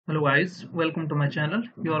Hello guys, welcome to my channel.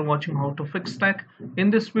 You are watching how to fix tech. In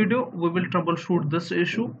this video, we will troubleshoot this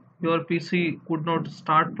issue. Your PC could not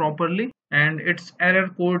start properly and its error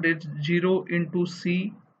code is 0 into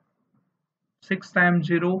C 6 times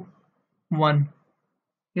 0 1.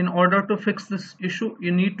 In order to fix this issue,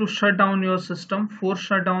 you need to shut down your system, force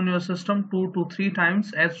shut down your system 2 to 3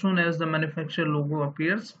 times as soon as the manufacturer logo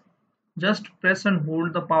appears. Just press and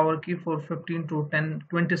hold the power key for 15 to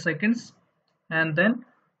 20 seconds and then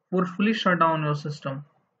forcefully shut down your system.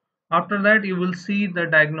 After that, you will see the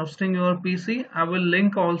diagnosing your PC. I will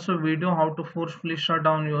link also video how to forcefully shut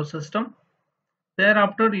down your system.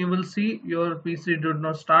 Thereafter, you will see your PC did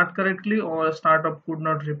not start correctly or startup could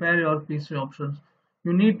not repair your PC options.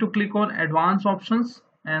 You need to click on advanced options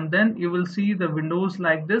and then you will see the windows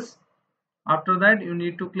like this. After that, you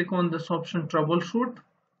need to click on this option troubleshoot.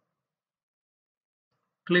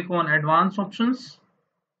 Click on advanced options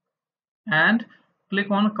and click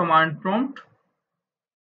on command prompt.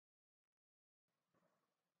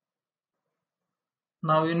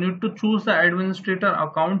 Now you need to choose the administrator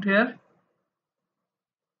account here.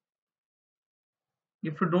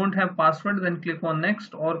 If you don't have password, then click on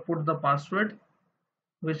next or put the password,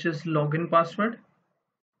 which is login password.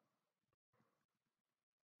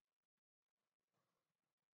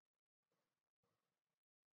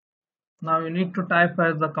 Now you need to type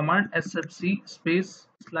as the command sfc space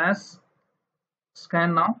 /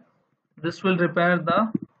 scannow. This will repair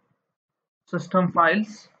the system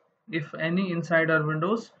files, if any, inside our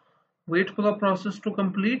Windows. Wait for the process to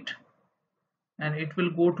complete and it will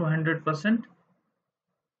go to 100%.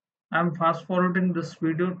 I'm fast forwarding this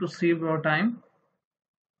video to save your time.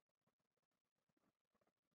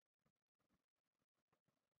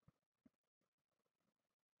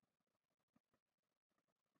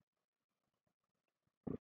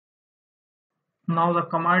 Now the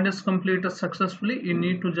command is completed successfully. You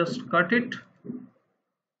need to just cut it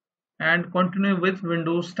and continue with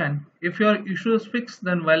Windows 10. If your issue is fixed,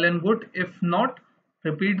 then well and good. If not,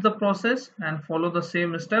 repeat the process and follow the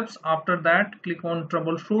same steps. After that, click on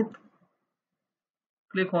troubleshoot,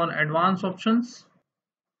 click on advanced options,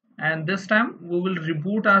 and this time we will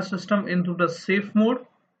reboot our system into the safe mode.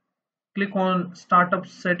 Click on startup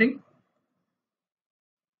setting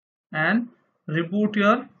and reboot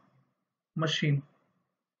your machine.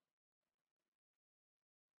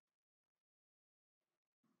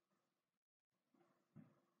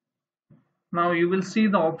 Now you will see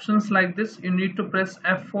the options like this. You need to press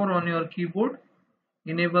F4 on your keyboard,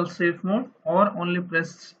 enable safe mode, or only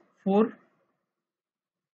press 4.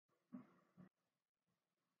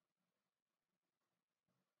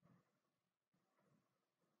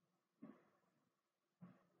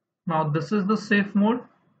 Now this is the safe mode,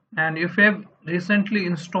 and if you have recently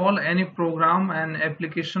installed any program and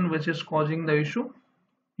application which is causing the issue,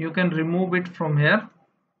 you can remove it from here.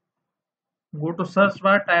 Go to search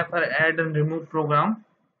bar, type for add and remove program.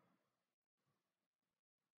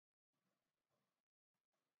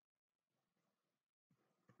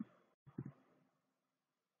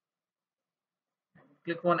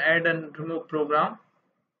 Click on add and remove program.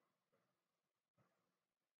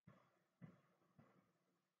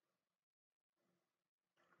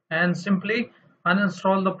 And simply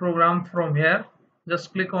uninstall the program from here.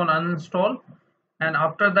 Just click on uninstall, and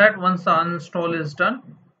after that, once the uninstall is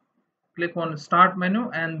done, click on start menu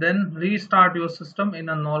and then restart your system in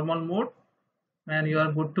a normal mode and you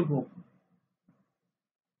are good to go.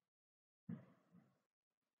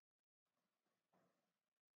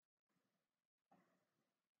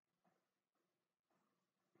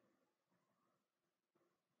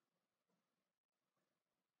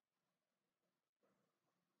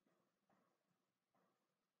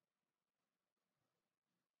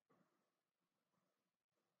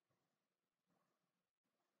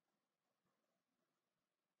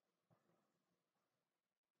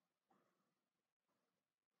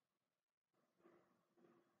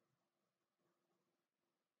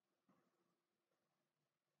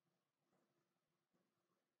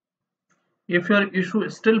 If your issue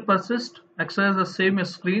still persists, access the same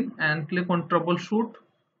screen and click on troubleshoot,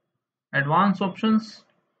 advanced options,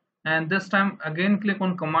 and this time again click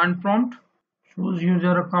on command prompt, choose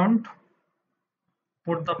user account,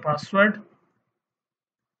 put the password.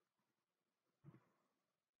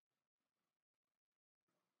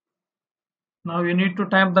 Now you need to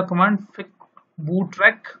type the command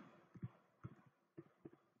bootrec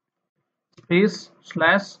space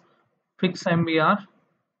 / fixmbr.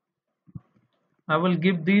 I will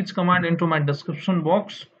give these command into my description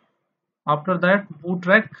box. After that,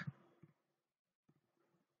 bootrec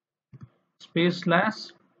space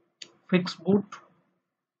 / fixboot,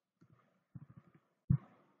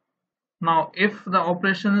 Now if the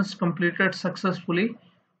operation is completed successfully,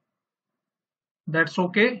 that's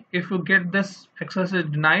okay. If you get this access is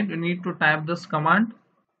denied, you need to type this command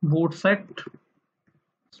bootsect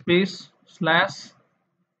space slash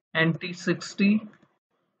nt60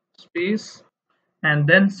 space and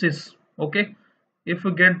then sys. Okay, if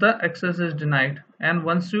you get the access is denied, and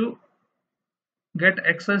once you get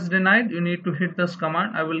access denied, you need to hit this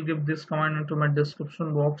command. I will give this command into my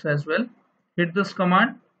description box as well. Hit this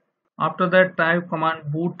command. After that, type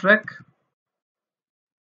command bootrec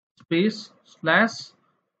space slash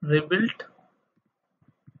rebuild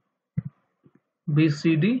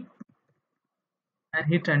bcd and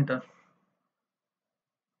hit enter.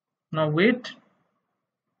 Now wait.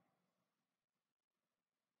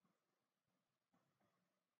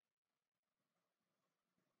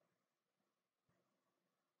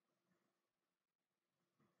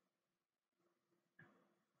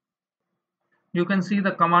 You can see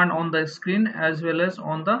the command on the screen as well as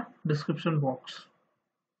on the description box.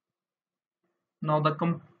 Now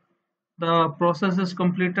the process is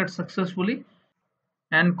completed successfully,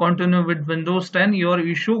 and continue with Windows 10. Your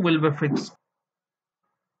issue will be fixed.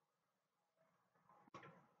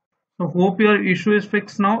 So hope your issue is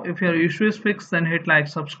fixed now. If your issue is fixed, then hit like,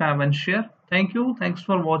 subscribe and share. Thank you. Thanks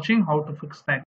for watching how to fix that.